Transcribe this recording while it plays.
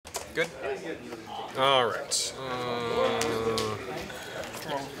Good. All right.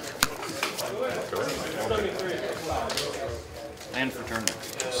 And for turn.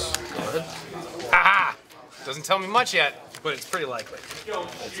 Good. Haha! Doesn't tell me much yet, but it's pretty likely.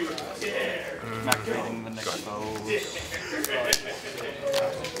 Activating the next foe.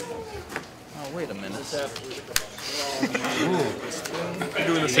 Oh, wait a minute.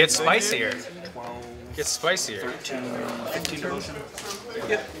 Ooh. Get spicier. 12, Get spicier. 13, 15 devotion.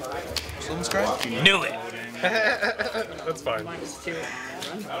 Yep. Slim scratch? Knew it. That's fine. That's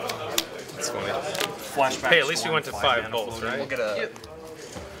funny. Flashback. Hey, at least we went to 5 bolts, We'll right? get a...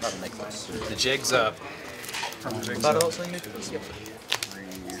 Not a necklace. The jig's up. Thought about saying necklace? Yep.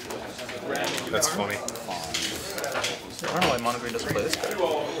 That's funny. I don't know why Monogreen doesn't play this card.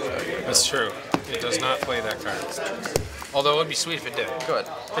 That's true. It does not play that card. Although it would be sweet if it did. Go ahead.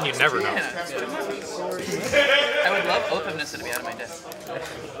 Then you'd never know. I would love openness to be out of my deck.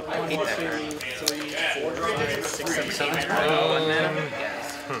 I hate that card. 6, 7, 7. One mana.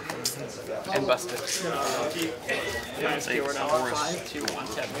 And busted. Say forest. I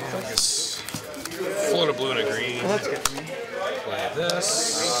guess float a blue and a green. Well, that's good for me. Play this.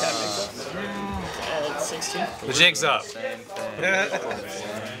 16. The jig's up. Same thing.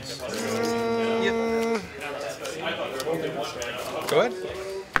 Go ahead.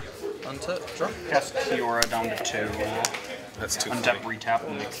 Untap, draw. Cast Kiora down to 2. That's too Untap, funny. retap,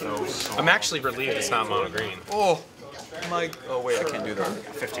 and make those. I'm actually relieved it's not mono green. Oh my... Oh wait, I can't do that.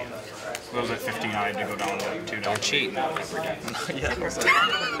 15. Those at 15, I had to go down to 2. Don't cheat. Yeah, I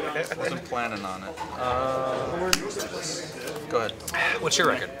wasn't planning on it. Go ahead. What's your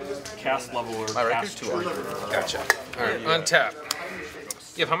record? Cast level or My record's cast 2. Gotcha. All right, untap.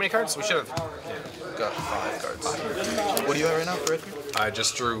 You have how many cards? We should have. Got 5 cards. What do you have right now for record? I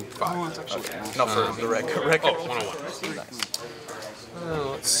just drew 5. Okay. No, for the record. Oh, 101. Nice.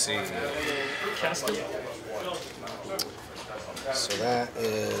 Let's see. So that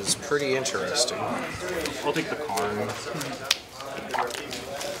is pretty interesting. I'll take the Karn.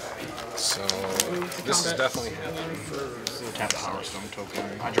 So this is definitely happening. Tap the Power Stone token.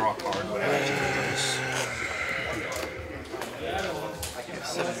 I draw a card, but I have 2 cards.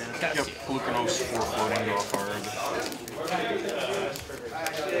 Yep, Lucanos 4 floating, draw a card.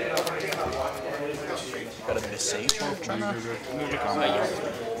 Got a message from China. Move the combat.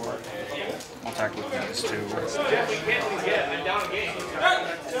 I'll attack with these 2.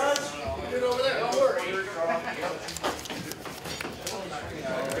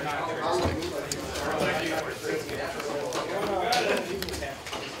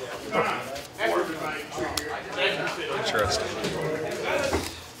 Interesting.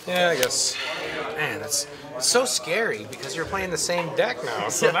 Yeah, I guess. Man, that's so scary because you're playing the same deck now.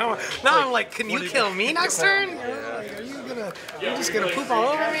 So now I'm like, can you kill me next turn? You're just gonna poop all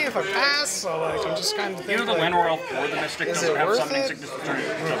over me if I pass? So like, I'm just kind of thinking. Either the Land Royale or the Mystic Is doesn't it have worth summoning it? sickness this turn.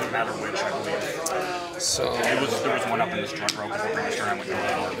 It doesn't matter which, I believe. So There was one up in this front row because the previous turn I went to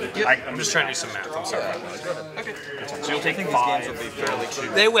the I'm just trying to do some math. I'm sorry. Okay. So you'll take I think 5. these games will be fairly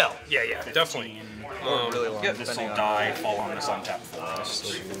cheap. They will. Yeah, definitely. Really long. This will depending on- die, fall on this untap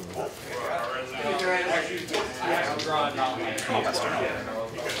forest. Come on, best turn.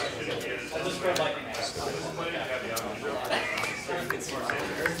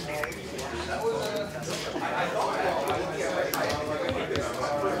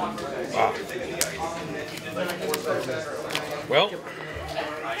 Wow. Well,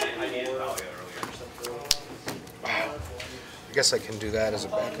 I guess I can do that as a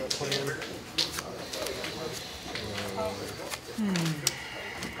backup plan.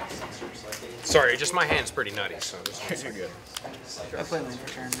 Sorry, just my hand's pretty nutty, so this You're good. I play land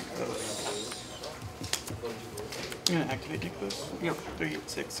return. I'm gonna activate this. Yep. 3,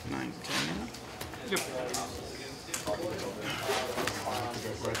 6, 9, 10 mana. Yep.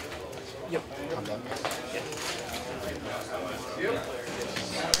 Yep.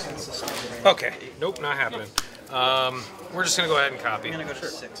 Okay. Nope, not happening. We're just gonna go ahead and copy. I'm gonna go to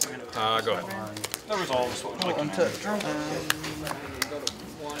 6. I'm gonna Go ahead. That resolves.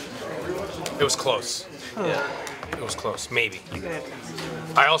 It was close. Yeah. It was close. Maybe.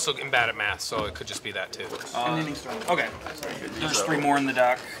 I also am bad at math, so it could just be that too. Okay. There's 3 more in the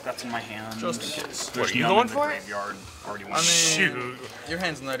deck. That's in my hand. Just in case. There's What are you none going in the for? Graveyard. Already one. I mean, Shoot. your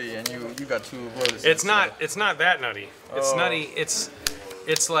hand's nutty, and you got 2 Lotus. It's not that nutty. It's nutty.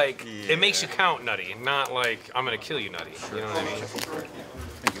 It's like it makes you count nutty, not like I'm gonna kill you nutty. You know what I mean?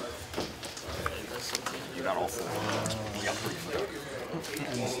 You got all 4. We got 3 for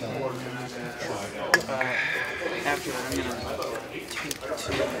after that, I'm gonna take 2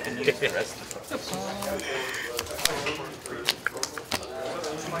 and use the rest of it.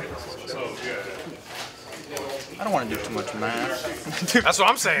 I don't want to do too much math. That's what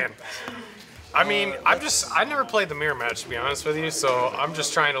I'm saying. I mean, I never played the mirror match, to be honest with you, so I'm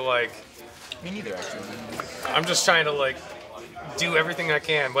just trying to like, Me neither, actually. I'm just trying to like do everything I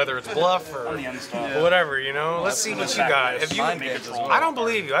can, whether it's bluff or On the end stuff. whatever, you know? Let's see what you got. Have you? Mind games as well. I don't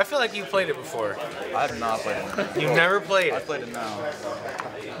believe you. I feel like you played it before. I have not played it. You never played I it. played it now.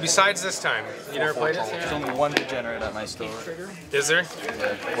 Besides this time, you never played it? There's only one degenerate at my store. Is there?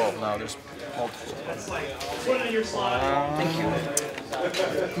 Yeah. Well, no, there's multiple. Thank you.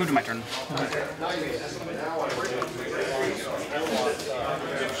 Move to my turn.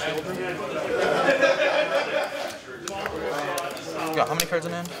 You got how many cards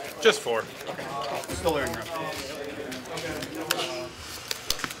in hand? Just 4. Still learning.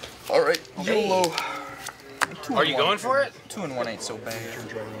 Alright, YOLO. Are you going for it? 2 and 1 ain't so bad.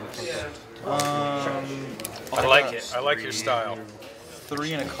 I like it. I like your style.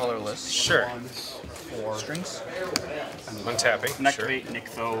 3 and a colorless. Sure. 4 strings. Untapping. Sure. Nectivate,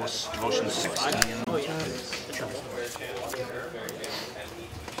 Nykthos, Devotion 16.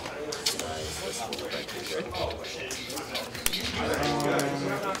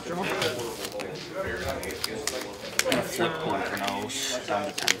 4 down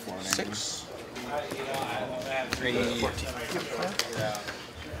to 10 floating. 6. 3. 14.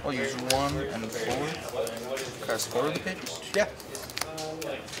 I'll use 1 and 4. Cast 4 of the pages. Yeah.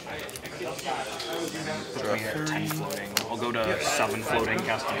 Put me at 10 floating. I'll go to 7 floating,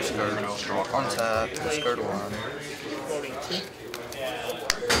 cast a discard, draw a card. Untap, discard 1.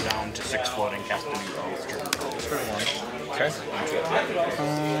 Go down to 6 floating, cast a new oath, Discard 1. Okay.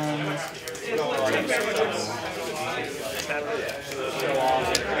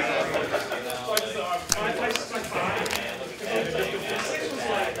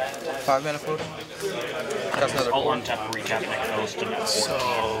 Five mana floating. Cast another I'll 4. untap, recap Nykthos to net 4.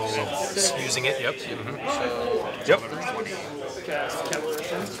 So, using it, yep. So, Yep.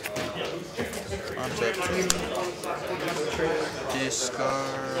 untap 2.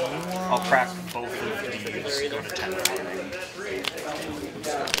 Discard 1. I'll crack both of these, go to 10 floating.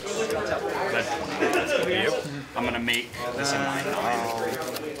 Red 20. Yep. I'm gonna make this a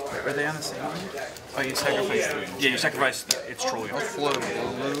 9/9. Are they on the same one? Oh, you sacrificed 3. Yeah, you sacrifice its troll. I'll float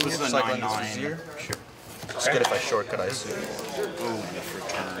blue. This is a Cycling 9/9. this Vizier. Sure. Just get if I shortcut, I assume. Boom, for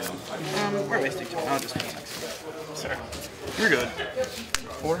turn. We're wasting time. I'll just make next. Sorry. You're good.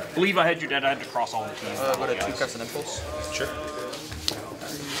 4. Believe I had you dead. I had to cross all the keys. Go to 2, cast an impulse. Sure.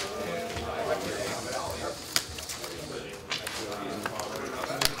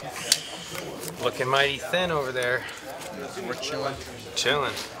 Looking mighty thin over there. We're chilling.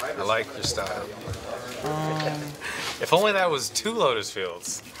 Chilling. I like your style. If only that was 2 Lotus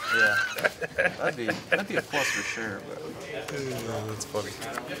Fields. Yeah. That'd be a plus for sure. But That's funny.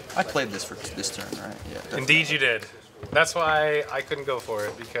 I played this for this turn, right? Yeah. Definitely. Indeed you did. That's why I couldn't go for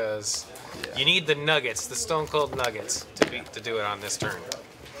it, because you need the nuggets, the stone cold nuggets, to do it on this turn.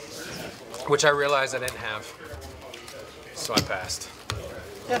 Which I realized I didn't have. So I passed.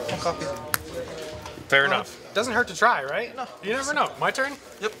 Yeah, one copy. Fair enough. Doesn't hurt to try, right? No. You never know. My turn?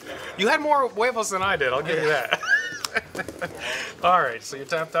 Yep. You had more huevos than I did, I'll give you that. Alright, so you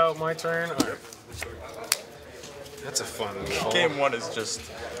tapped out my turn. All right. That's a fun call. Game 1 is just.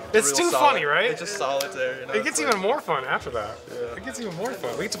 It's real too solid. funny, right? It's just solitaire. You know? It gets even more fun after that. Yeah. It gets even more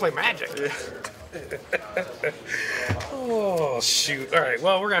fun. We get to play Magic. Yeah. Oh, shoot. All right,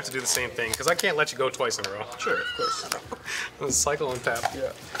 well, we're going to have to do the same thing, because I can't let you go twice in a row. Sure, of course. Let's cycle and tap.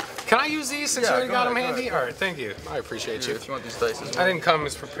 Yeah. Can I use these since Yeah, you already go got them ahead, go handy? ahead. All right, thank you. I appreciate you. If you want these dice as well. I didn't come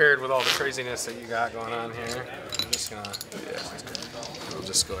as prepared with all the craziness that you got going on here. I'm just going to... We'll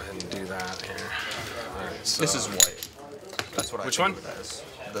just go ahead and do that here. All right, so... This is white. That's what I Which think one? of it as.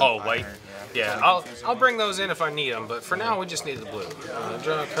 Oh, The white. iron, Yeah, I'll bring those in if I need them, but for now we just need the blue.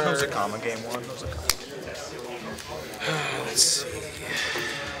 Draw a card. Those are common game 1. Those are common. Let's see.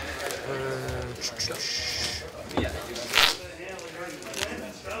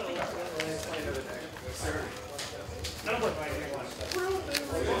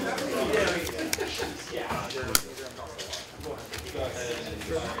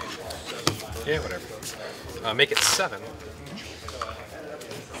 Yeah, whatever. Make it 7.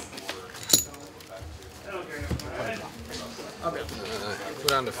 Go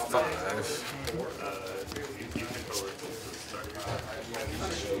down to 5.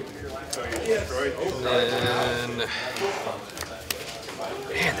 And then, man,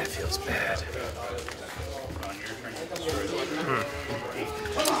 that feels bad.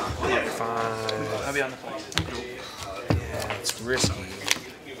 5. I'll be on the phone. Yeah, it's risky.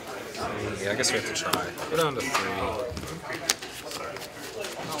 Yeah, I guess we have to try. Go down to 3.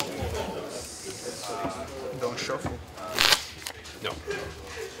 shuffle. No.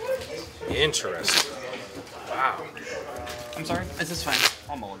 Interesting. Wow. I'm sorry. Is this fine?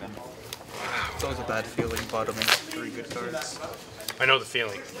 I'll mulligan. It's always a bad feeling bottoming 3 good cards. I know the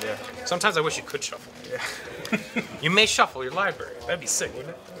feeling. Yeah. Sometimes I wish you could shuffle. Yeah. You may shuffle your library. That'd be sick,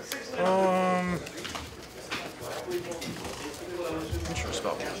 wouldn't it? Intro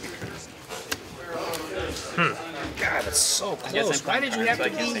spell. God, that's so Yes, close. I'm Why did you have so I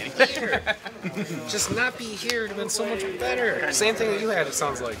to can't be say here? Just not be here would have been so much better. Same thing that you had, it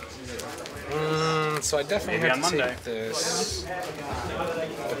sounds like. So I definitely Maybe have on to Monday. take this.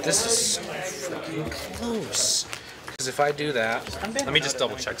 But this is so freaking close. Because if I do that, let me just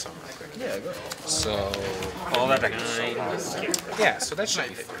double check something real quick. Yeah, go. So, All that 9. extra. Yeah, so that should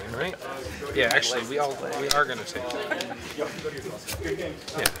be fine, right? Yeah, actually, we are gonna take it. Yeah.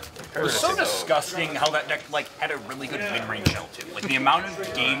 It was so disgusting how that deck like had a really good mid-range shell too. Like the amount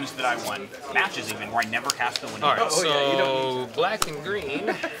of games that I won, matches even, where I never cast the winning. All right, Oh, so black and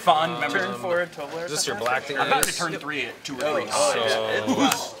green. Fun memories. Turn 4 Tobler. Is this your black thing? I'm about to turn 3 at 2 or 3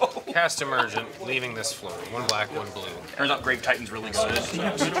 times. So, cast Emergent, leaving this floor. 1 black, 1 blue. Turns out Grave Titan's really good.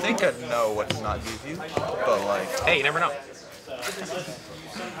 You'd think I'd know what to not give you, but like, Hey, you never know.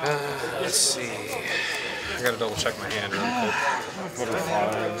 Let's see. I gotta double check my hand real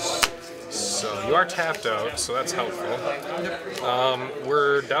quick. So you are tapped out, so that's helpful.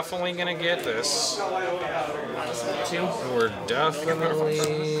 We're definitely gonna get this. We're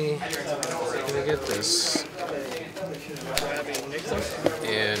definitely gonna get this.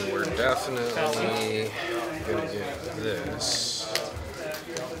 And we're definitely gonna get this.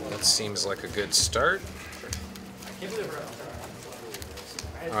 That seems like a good start.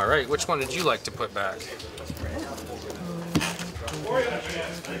 All right, which one did you like to put back?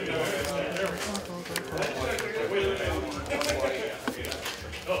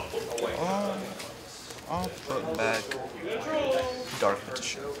 I'll put back Dark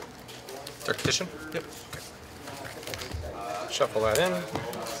Petition. Dark Petition? Yep. Shuffle that in.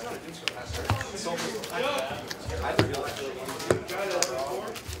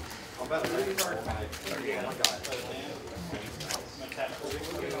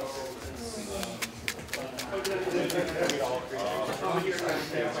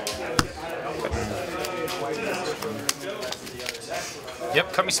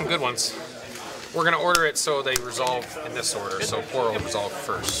 Yep, cut me some good ones. We're gonna order it so they resolve in this order, so 4 will resolve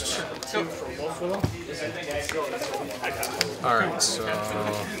first. Alright, so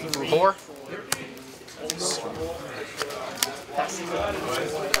 4.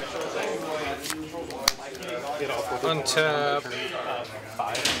 Untap.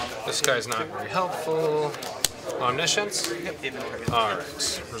 This guy's not very helpful. Omniscience?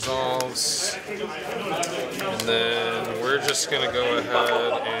 Alright, resolves. And then we're just gonna go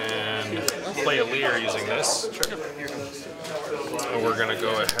ahead and play a Leer using this. And we're gonna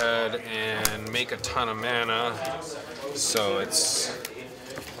go ahead and make a ton of mana. So it's,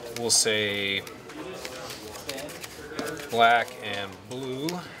 we'll say, black and blue.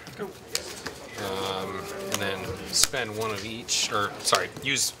 And then spend 1 of each, or sorry,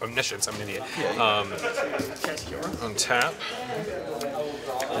 use Omniscience, I'm an idiot. Untap.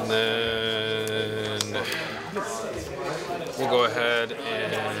 And then we'll go ahead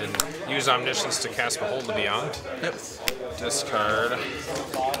and use Omniscience to cast Behold the Beyond. Yep. Discard.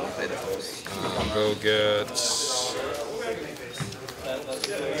 Go get.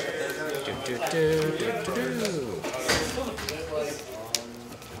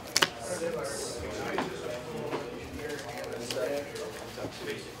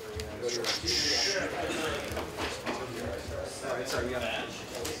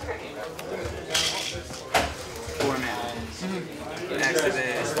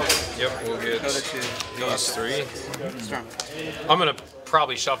 Yep, we'll get these 3. I'm gonna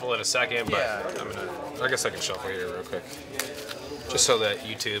probably shuffle in a second, but I guess I can shuffle here real quick, just so that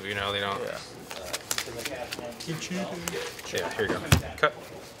YouTube, you know, they don't. Yeah, here you go. Cut.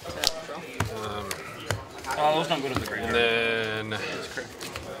 Oh, those don't go to the graveyard. And then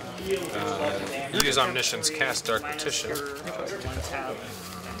use Omniscience, cast Dark Petition.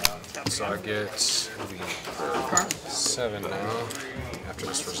 So I get 7 now after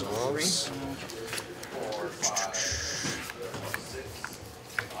this resolves.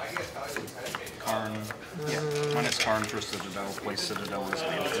 Karn. Yeah. When it's Karn for Citadel, play Citadel as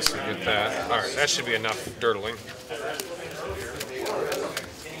land. Just to get that. Alright, that should be enough dirtling.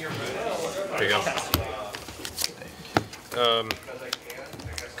 There you go.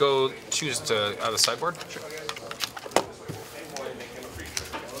 Go choose to out of the sideboard. Sure.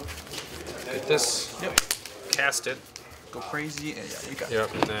 Get this. Yep. Cast it. Go crazy, and yeah, you got it.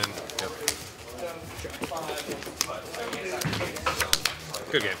 Yep, and then, yep.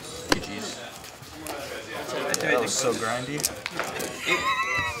 Good game. GG's. That was so grindy.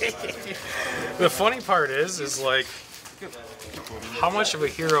 The funny part is like, how much of a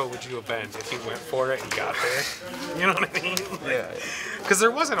hero would you have been if you went for it and got there? You know what I mean? Yeah. Because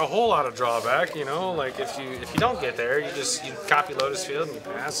there wasn't a whole lot of drawback, you know. Like if you don't get there, you copy Lotus Field and you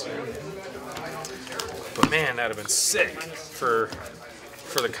pass. But man, that'd have been sick for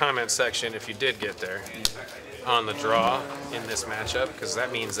the comment section if you did get there on the draw in this matchup, because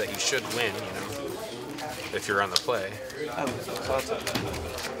that means that you should win, you know, if you're on the play.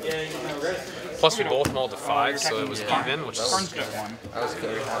 Plus, we both mulled to 5, so it was even, which is I was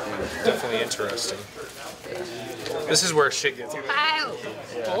very happy with it. definitely interesting. This is where shit gets wild.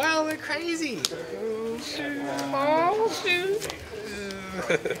 Wild and crazy. Oh, shoot.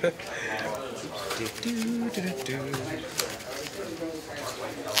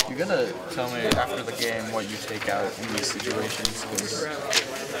 You're gonna tell me after the game what you take out in these situations. 'Cause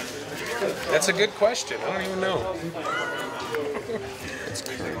That's a good question. I don't even know.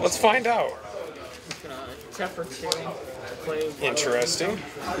 Let's find out. Tap for 2. Play Interesting.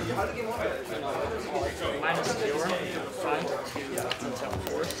 minus 4. 5 to 2. Tap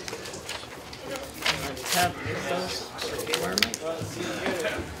 4. And then tap those for 4.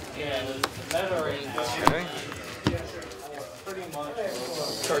 Okay.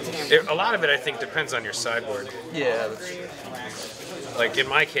 A lot of it, I think, depends on your sideboard. yeah, Like in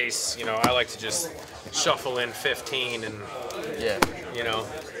my case, you know, I like to just shuffle in 15 and, yeah. you know,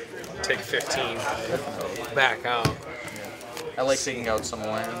 take 15 back out. I like taking out some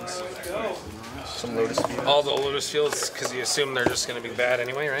lands, some Lotus Field. All the Lotus Fields, because you assume they're just going to be bad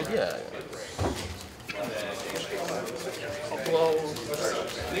anyway, right? Yeah.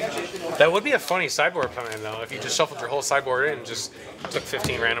 That would be a funny sideboard plan, though, if you just shuffled your whole sideboard in and just took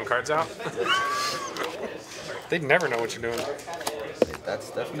 15 random cards out. They'd never know what you're doing.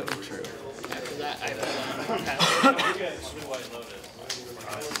 That's definitely true. After that, I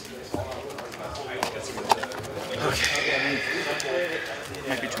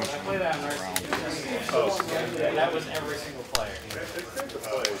Might be too much. that was every single player.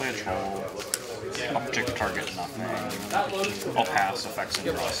 Play a troll. Object target nothing. I'll pass effects and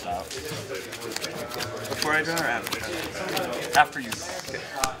draw stuff. Before I draw or after? After you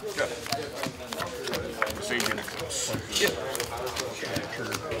draw. So you're gonna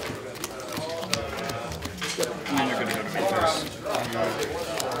and then you're gonna go to me first.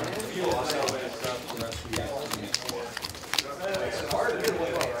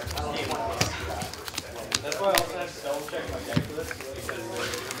 That's why I also have to double check my deck for this, because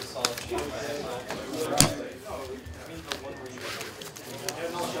it's solid sheet.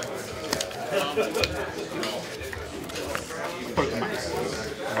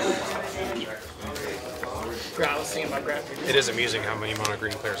 I was thinking about grabbing. It is amusing how many mono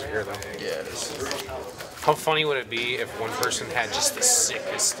green players are here, though. Yeah, it is. How funny would it be if one person had just the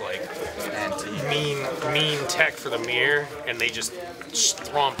sickest, like, mean tech for the mirror, and they just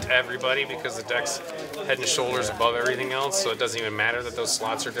thromped everybody because the deck's head and shoulders above everything else, so it doesn't even matter that those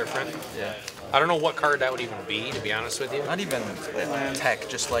slots are different? Yeah. I don't know what card that would even be, to be honest with you. Not even tech,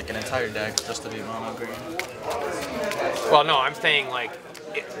 just like an entire deck just to be mono green. Well, no, I'm saying, like,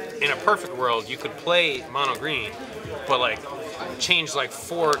 in a perfect world, you could play mono green, but, like, change, like,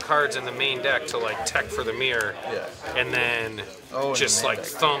 4 cards in the main deck to, like, tech for the mirror, Yeah. and then Oh, just, in the main like,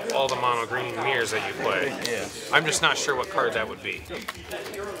 deck. thump all the mono green mirrors that you play. Yeah. I'm just not sure what card that would be.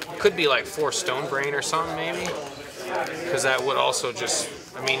 Could be, like, 4 Stone Brain or something, maybe? Because that would also just,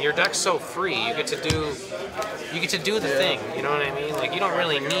 I mean, your deck's so free, you get to do the thing, you know what I mean? Like, you don't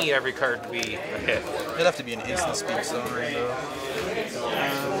really need every card to be a hit. It'd have to be an instant speed Stone Ring though.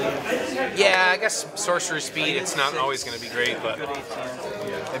 Yeah, I guess sorcery speed, it's not always going to be great, but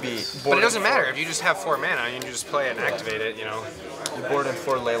Maybe it doesn't matter. If you just have 4 mana and you just play it and activate it, you know. You board in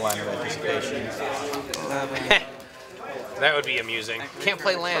 4 Leyline of Anticipation. That would be amusing. Can't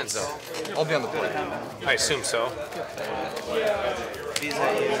play lands, though. I'll be on the board. I assume so.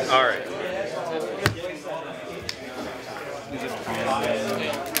 Alright.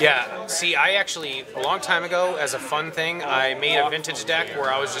 Yeah, see, I actually, a long time ago, as a fun thing, I made a vintage deck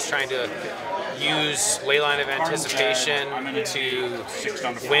where I was just trying to use Leyline of Anticipation to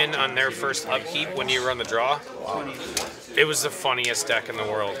win on their first upkeep when you run the draw. It was the funniest deck in the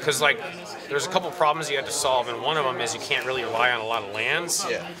world, because, like, there's a couple problems you had to solve, and one of them is you can't really rely on a lot of lands,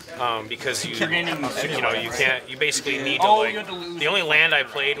 because you basically need to, like, the only land I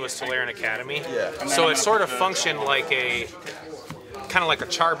played was Tolarian Academy, so it sort of functioned like a kind of like a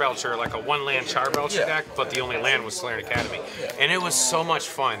Charbelcher, like a one-land Charbelcher Yeah. deck, but the only land was Solarian Academy. And it was so much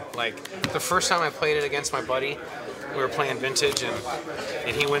fun. Like, the first time I played it against my buddy, we were playing Vintage,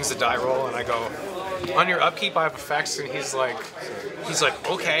 and he wins the die roll, and I go, on your upkeep, I have effects, and he's like,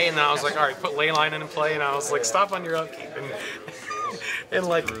 okay, and then I was like, all right, put Leyline in play, and I was like, stop on your upkeep. And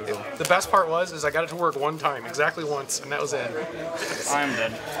like, the best part is I got it to work one time, exactly once, and that was it. I'm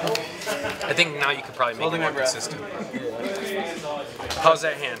dead. I think now you could probably make it more consistent. How's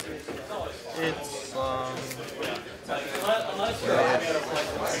that hand? It's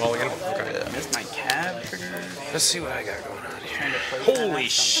Mulligan? Okay. yeah. Missed my cab trigger. Let's see what I got going on here. Holy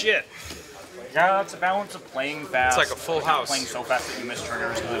shit! Yeah, it's a balance of playing fast. It's like a full not house. Playing so fast that you miss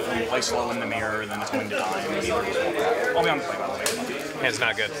triggers, because if you play slow in the mirror, then it's going to die. I'll be on the play, by the way. Hand's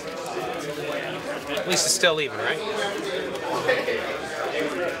not good. At least it's still even, right?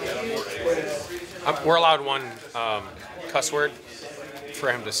 We're allowed one cuss word for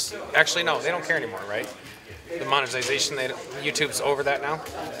him to. Actually, no, they don't care anymore, right? The monetization, YouTube's over that now.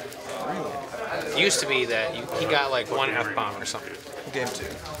 It used to be that he got like one F-bomb or something. Game 2.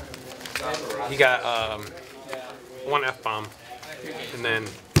 He got one F-bomb, and then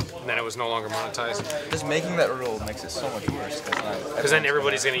it was no longer monetized. Just making that rule makes it so much worse. Because then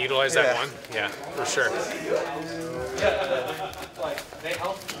everybody's going to utilize that one. Yeah, for sure.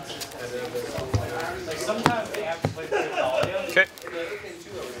 Okay.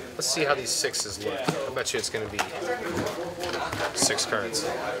 Let's see how these sixes look. I bet you it's going to be 6 cards.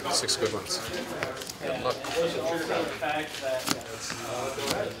 6 good ones. Good luck.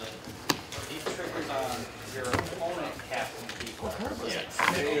 Your opponent has to be.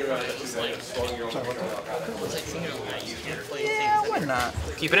 Yeah, why not?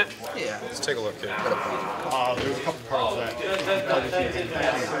 Keeping it? Yeah. Let's take a look here. There's a couple cards that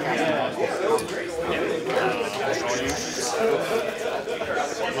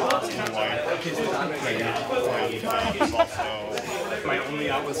you probably my only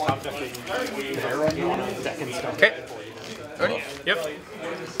out was top decking Vera. You want to deck and stuff. Okay. Ready? Yep.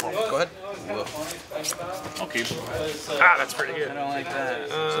 Go ahead. Okay. Ah, that's pretty good. I don't like that.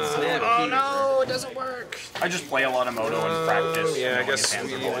 Oh no, it doesn't work. I just play a lot of Moto and practice. Yeah, I knowing guess his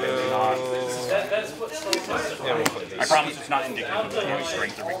hands we are will. void and not. Yeah, we'll put I these. promise it's not indicative of my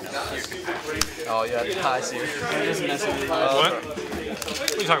strength or weakness. Oh, yeah. I see. It doesn't necessarily. What?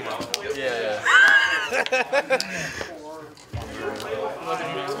 What are you talking about? Yeah.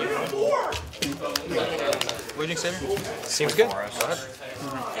 What do you think, Sammy? Seems good.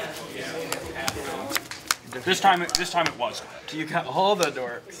 This time it was. You got all the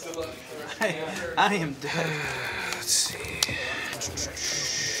dorks. I am dead. Let's see.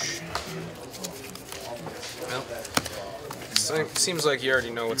 Well, seems like you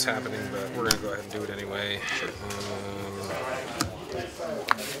already know what's happening, but we're gonna go ahead and do it anyway.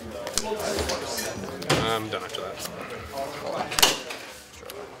 I'm done after that.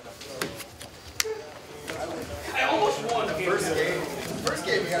 I almost won the first game. First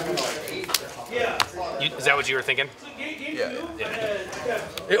game we got like 8. Is that what you were thinking? Yeah.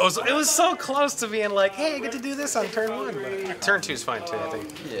 It was so close to being like, hey, I get to do this on turn 1. But turn 2's fine too, I think.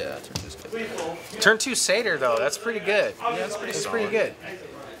 Yeah, turn 2's good. Turn 2 Seder though, that's pretty good. Yeah, it's pretty It's solid. pretty good.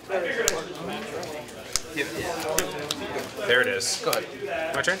 There it is. Go ahead.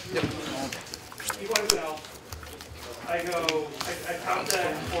 My turn? Yep. I go, I top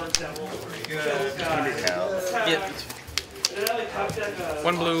deck Fort Devil. Yep. And then I top deck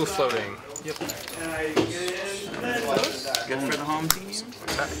 1 blue floating. Yep. and I get in. And then Good for the home team.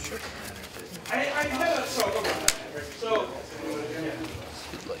 I had a so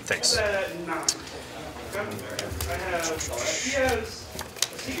Thanks. at 9. I have, he has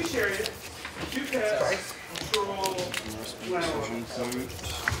Seeker Chariot, 2 cats, control, Landlord.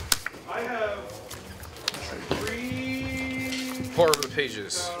 I have 3. Pour over the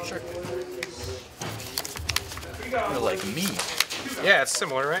pages. Sure. 3 You're goblins. like me. Yeah, it's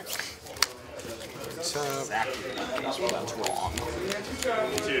similar, right? So, Wrong.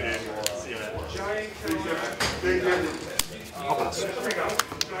 Giant killer.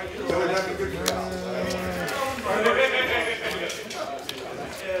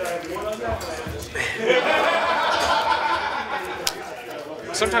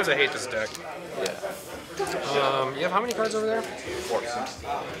 sometimes I hate this deck. You have how many cards over there? 4.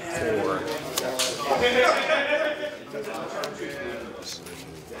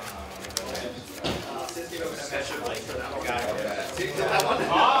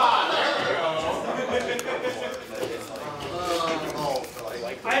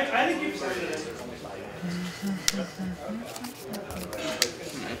 I didn't give you something.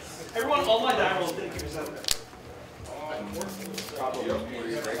 Everyone, all my die rolls didn't give you something.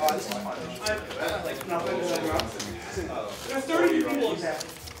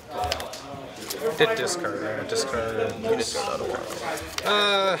 Did discard, right? Discard. Discard auto card.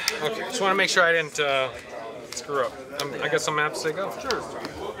 Okay. Just want to make sure I didn't screw up. I guess I'm gonna have to say go. Sure.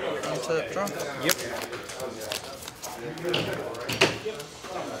 Untap, draw. Yep.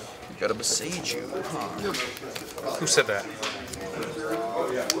 You gotta besiege you. Huh. Who said that?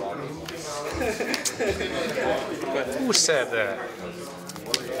 Who said that?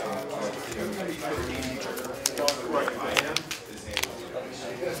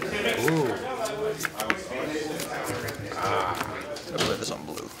 Ooh. I play this on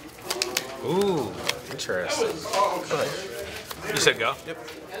blue. Ooh. Interesting. Go ahead. You said go? Yep.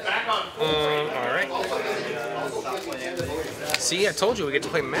 Alright. See, I told you we get to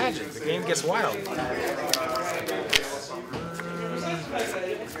play Magic. The game gets wild.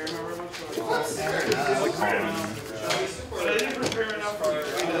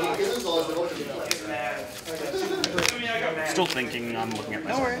 Still thinking. I'm looking at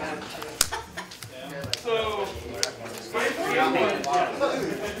my.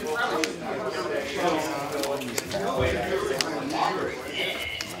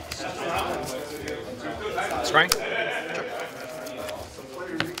 Scrying?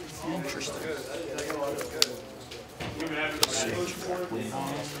 Interesting.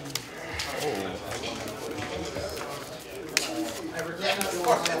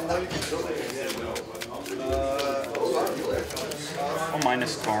 Oh,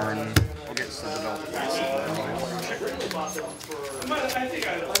 minus Karn. We'll get Citadel.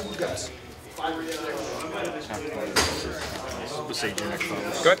 Besiege your next one.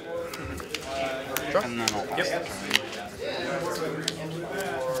 Good. And then I'll pass the turn.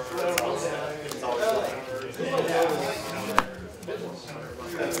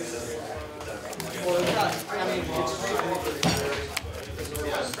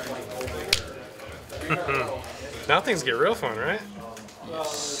 Now things get real fun, right?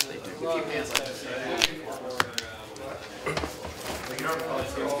 Yes, they do.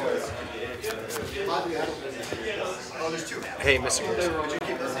 Hey, Mr.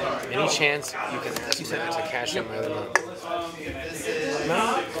 Garrison, any chance you can ask me to cash in my other month? No?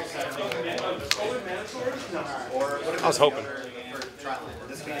 I was hoping.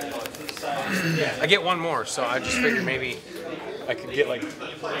 I get one more, so I just figured maybe I could get like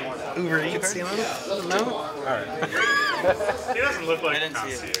Uber Eats, you know? No? Alright. He doesn't look like I didn't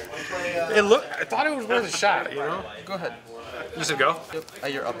see it. I thought it was worth a shot, you know? Go ahead. You said go? Yep.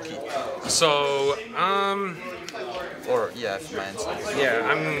 At your upkeep. So, Or, yeah, if mine's like.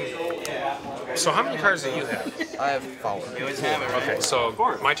 yeah, so how many cards do you have? I have power. Okay, so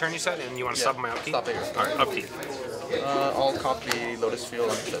my turn you said, and you want to stop my upkeep? Stop it here. Alright, upkeep. I'll copy Lotus Field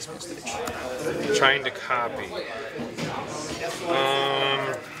on Chessman stage. Trying to copy.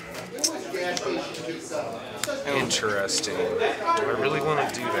 Interesting. Do I really want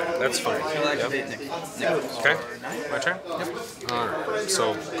to do that? That's fine. Yep. Okay, my turn? Yep. Alright,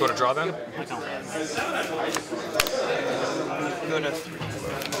 so go to draw then? Go to 3.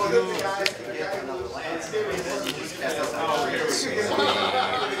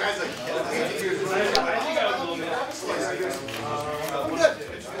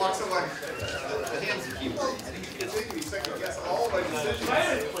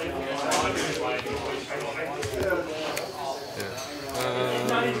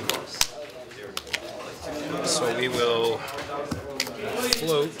 So we will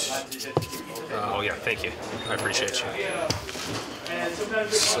float. Oh yeah, thank you. I appreciate you.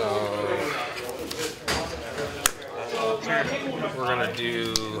 So we're gonna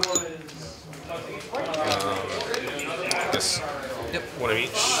do this. Yep. One of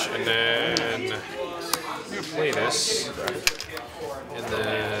each, and then play this, and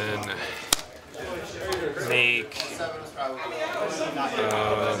then make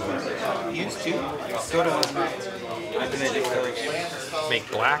Use two. Go to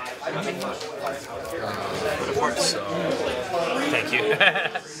make black. So thank you.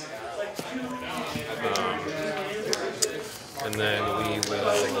 And then we will.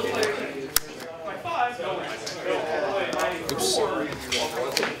 Oops.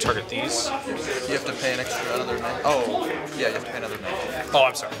 Target these. You have to pay an extra another name. Oh, yeah, you have to pay another name. Oh,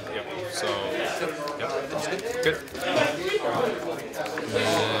 I'm sorry. Yep. So, yep. That's good. Good.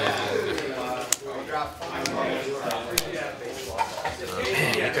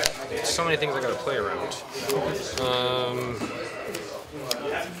 Man, you got so many things I gotta play around.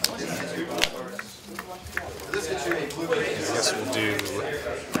 I guess we'll do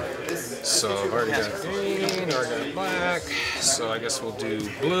So I've already got green, already got black. So I guess we'll do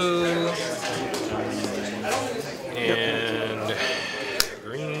blue and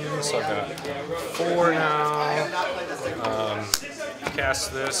green. So I've got 4 now.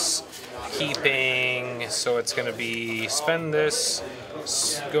 Cast this, keeping. So it's going to be spend this,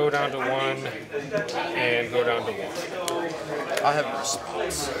 go down to 1, and go down to 1. I have a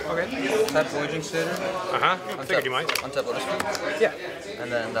response. Okay. Tap Voyaging Stater. I figured you might. Untap Lotus Field. Yeah.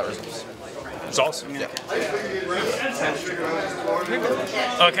 And then that resolves. It's awesome. Yeah.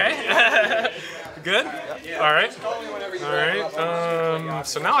 Okay. Good. All right. All right.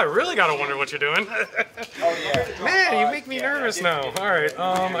 So now I really gotta wonder what you're doing. Man, you make me nervous now. All right.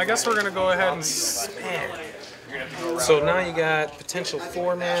 I guess we're gonna go ahead and man. So now you got potential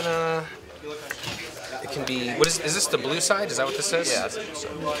 4 mana. It can be. What is this? The blue side? Is that what this says? Yeah, that's the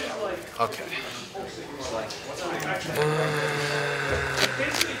blue side. Okay.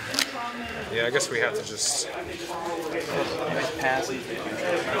 Yeah, I guess we have to just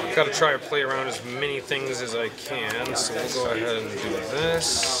gotta try to play around as many things as I can. So we'll go ahead and do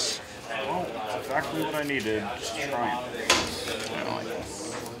this. Well, that's exactly what I needed. Just try it.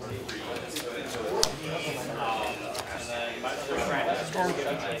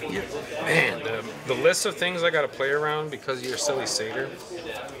 Man, the list of things I gotta play around because of your silly satyr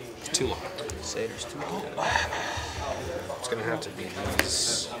is too long. Satyr's too long. It's gonna have to be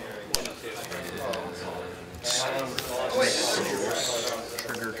these.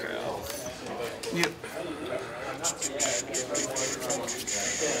 Trigger cow. Yep.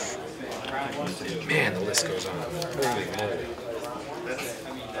 Man, the list goes on. Holy moly.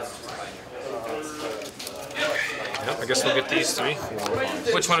 Yep, I guess we'll get these 3.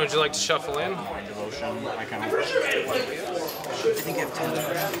 Which one would you like to shuffle in? My devotion. I kind of. I think I have 10.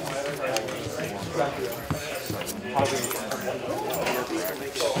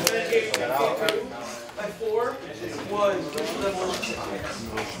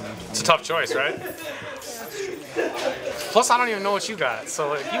 It's a tough choice, right? Plus, I don't even know what you got, so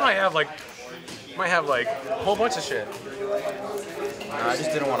like, you might have like a whole bunch of shit. I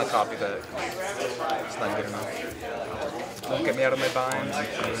just didn't want to copy that. It's not good enough. Don't get me out of my bind.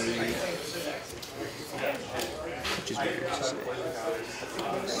 Which is weird to say.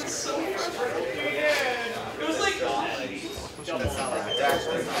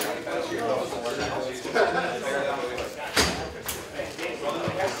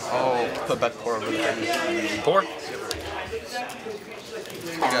 Oh, put back 4 over the thing. 4?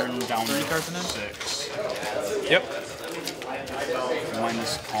 Turn down 3 cards in it? 6. Yep.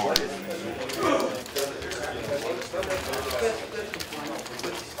 Minus con.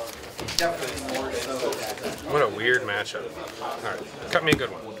 What a weird matchup. Alright, cut me a good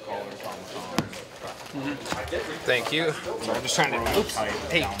one. Thank you. So I'm just trying to. Oops.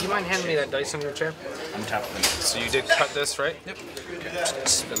 Hey, do you mind handing me that dice on your chair? I'm tapping. So you did cut this, right? Yep.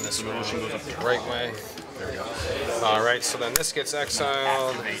 Spin this one the right way. There we go. Alright, so then this gets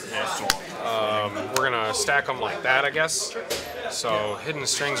exiled. We're gonna stack them like that, I guess. So Hidden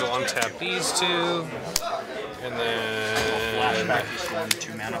Strings will untap these 2. And then... Flashback is going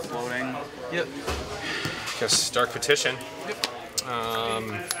 2 mana floating. Yep. Guess Dark Petition. Yep.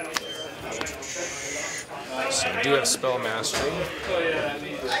 So we do have Spell Mastery.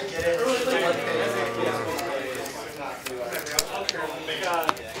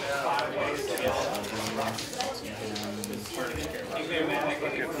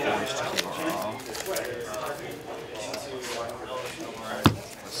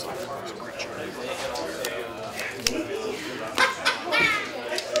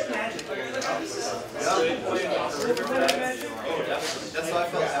 That's how I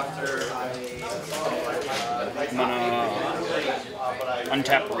felt after I'm gonna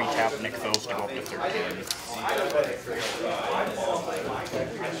untap, retap, nick those to go up to 13.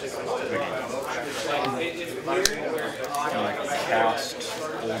 I'm gonna cast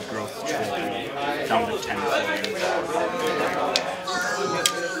Old Growth Troll down to 10 floating.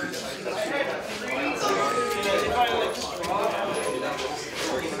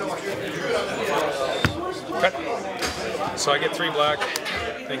 Okay. So I get 3 black.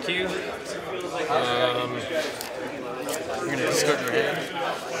 Thank you. You're gonna discard your hand.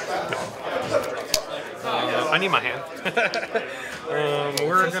 I need my hand.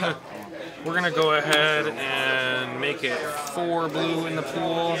 We're gonna go ahead and make it 4 blue in the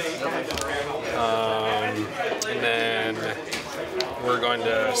pool, and then we're going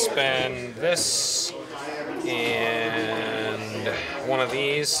to spend this and one of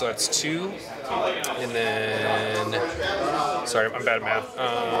these, so that's 2, and then sorry, I'm bad at math.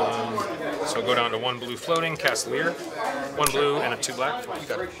 So go down to 1 blue floating, cast Leer, 1 blue and a 2 black. You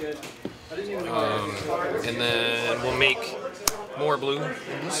got it. And then we'll make more blue,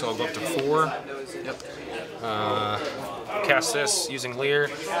 so I'll go up to 4. Yep. Cast this using Leer,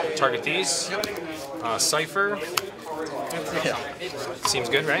 target these. Cypher. Yeah. Seems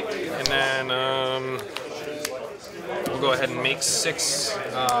good, right? And then we'll go ahead and make 6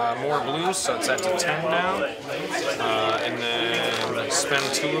 more blues, so it's at to 10 now. And then spend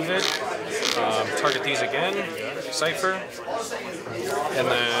 2 of it. Target these again. Cypher. And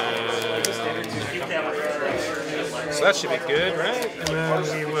then... So that should be good, right? And then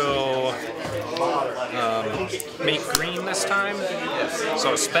we will make green this time.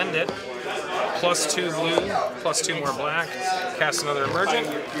 So spend it. Plus 2 blue, plus 2 more black. Cast another emergent.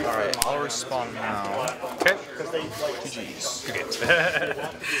 Alright, I'll respond now. Okay. GG's.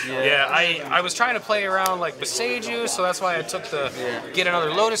 Yeah, I was trying to play around like beside you, so that's why I took the get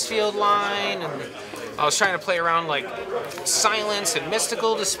another Lotus field line, and I was trying to play around like silence and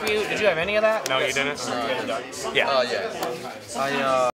mystical dispute. Did you have any of that? No, you didn't. Yeah. Yeah. I